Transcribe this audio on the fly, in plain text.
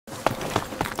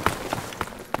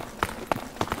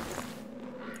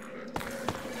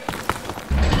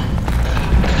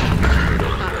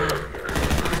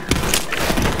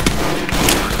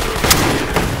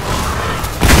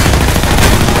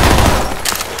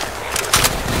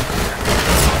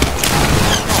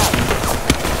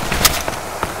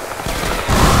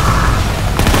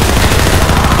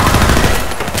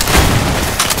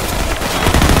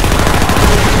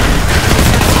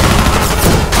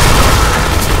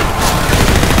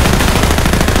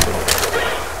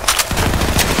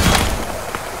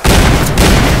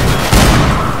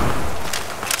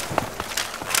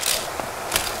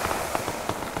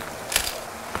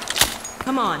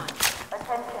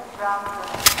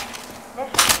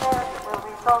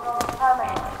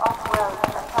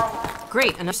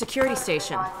Great, another security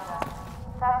station.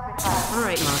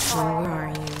 Alright, Mossman, where are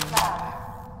you?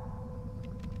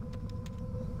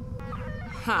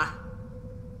 Ha!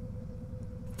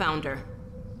 Found her.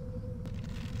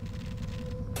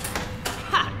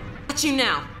 Ha! Got you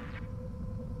now!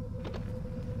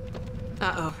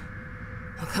 Uh-oh.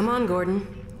 Oh, come on,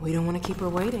 Gordon. We don't want to keep her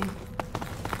waiting.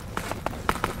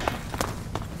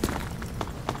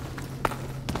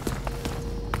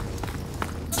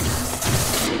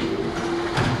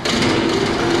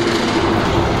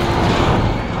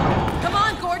 Come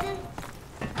on, Gordon!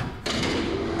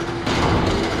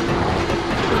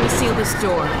 Let me seal this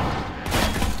door.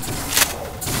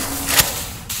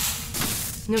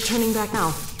 No turning back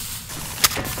now.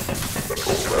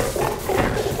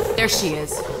 There she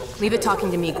is. Leave it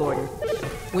talking to me, Gordon.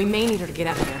 We may need her to get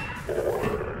out of here.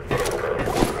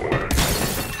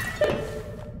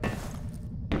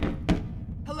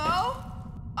 Hello?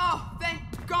 Oh, thank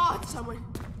God someone...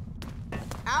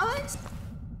 Alex?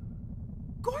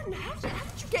 Gordon, how did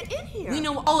you get in here? We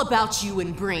know all about you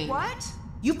and Breen. What?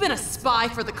 You've been a spy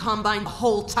for the Combine the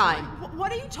whole time.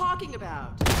 What are you talking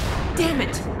about? Damn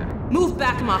it! Move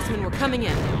back, Mossman. We're coming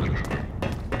in.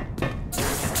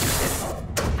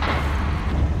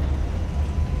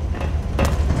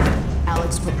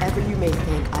 Alex, whatever you may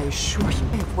think, I assure you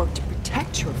I have worked to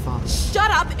protect your father.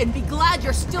 Shut up and be glad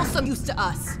you're still some use to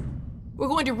us. We're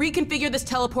going to reconfigure this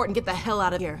teleport and get the hell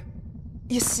out of here.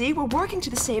 You see, we're working to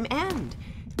the same end.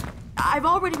 I've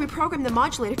already reprogrammed the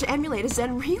modulator to emulate a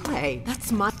Zen relay.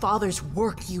 That's my father's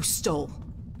work you stole.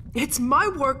 It's my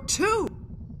work, too.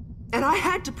 And I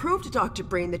had to prove to Dr.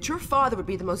 Breen that your father would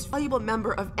be the most valuable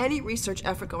member of any research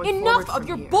effort going forward. Enough of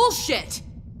your bullshit!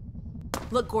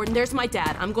 Look, Gordon, there's my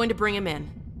dad. I'm going to bring him in.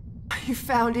 You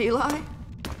found Eli?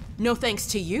 No thanks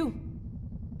to you.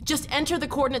 Just enter the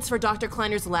coordinates for Dr.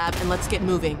 Kleiner's lab and let's get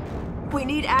moving. We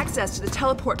need access to the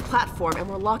teleport platform and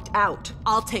we're locked out.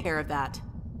 I'll take care of that.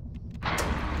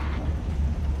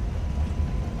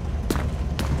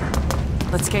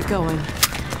 Let's get going.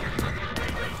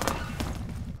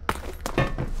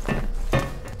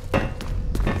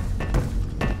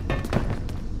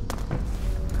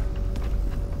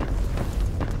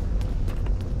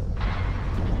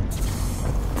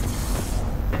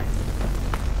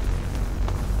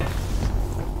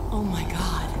 Oh my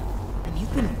God. And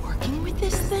you've been working with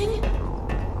this thing?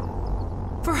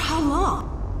 For how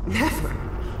long? Never.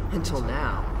 Until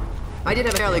now. I did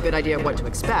have a fairly good idea of what to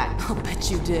expect. I'll bet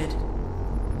you did.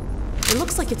 It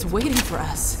looks like it's waiting for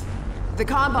us. The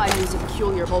Combine uses a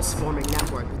peculiar pulse-forming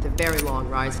network with a very long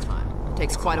rise time. It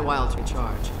takes quite a while to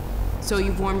recharge. So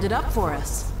you've warmed it up for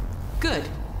us. Good.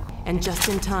 And just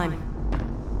in time.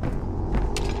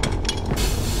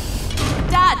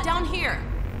 Dad, down here!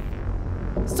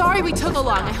 Sorry we took so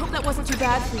long. I hope that wasn't too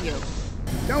bad for you.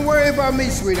 Don't worry about me,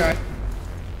 sweetheart.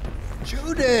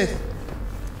 Judith!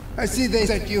 I see they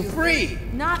set you free.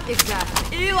 Not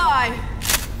exactly. Eli!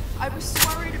 I was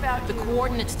so worried about the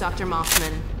coordinates, Dr.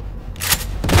 Mossman.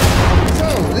 So,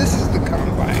 this is the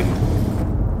Combine.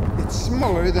 It's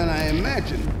smaller than I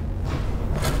imagined.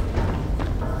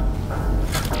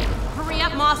 Hurry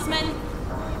up, Mossman!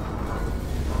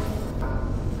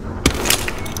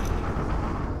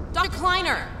 Dr.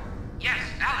 Kleiner! Yes,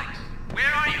 Alex.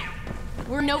 Where are you?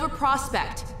 We're Nova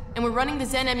Prospect, and we're running the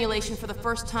Zen emulation for the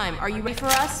first time. Are you ready for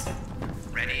us?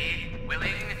 Ready,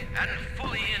 willing, and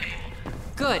fully enabled.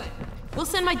 Good. We'll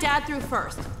send my dad through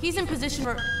first. He's in position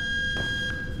for...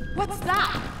 What's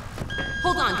that?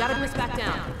 Hold on, gotta bring this back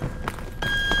down.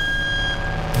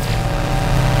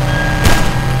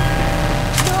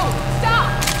 No!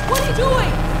 Stop! What are you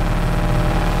doing?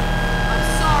 I'm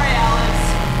sorry, Alex.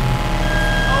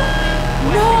 Oh,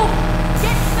 no!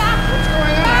 Get back! What's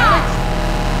going on, Alex?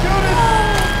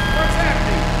 Judith! What's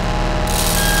happening?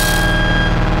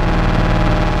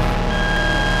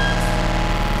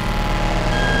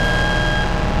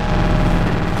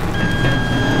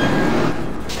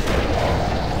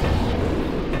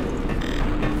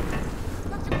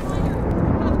 Dr. Kleiner, you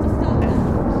have to stop them.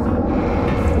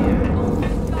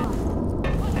 Oh my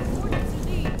God. What coordinates are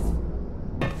these?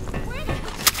 Where the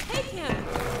hell did you take him?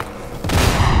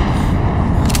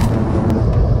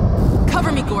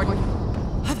 Cover me, Gordon.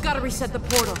 I've got to reset the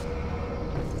portal.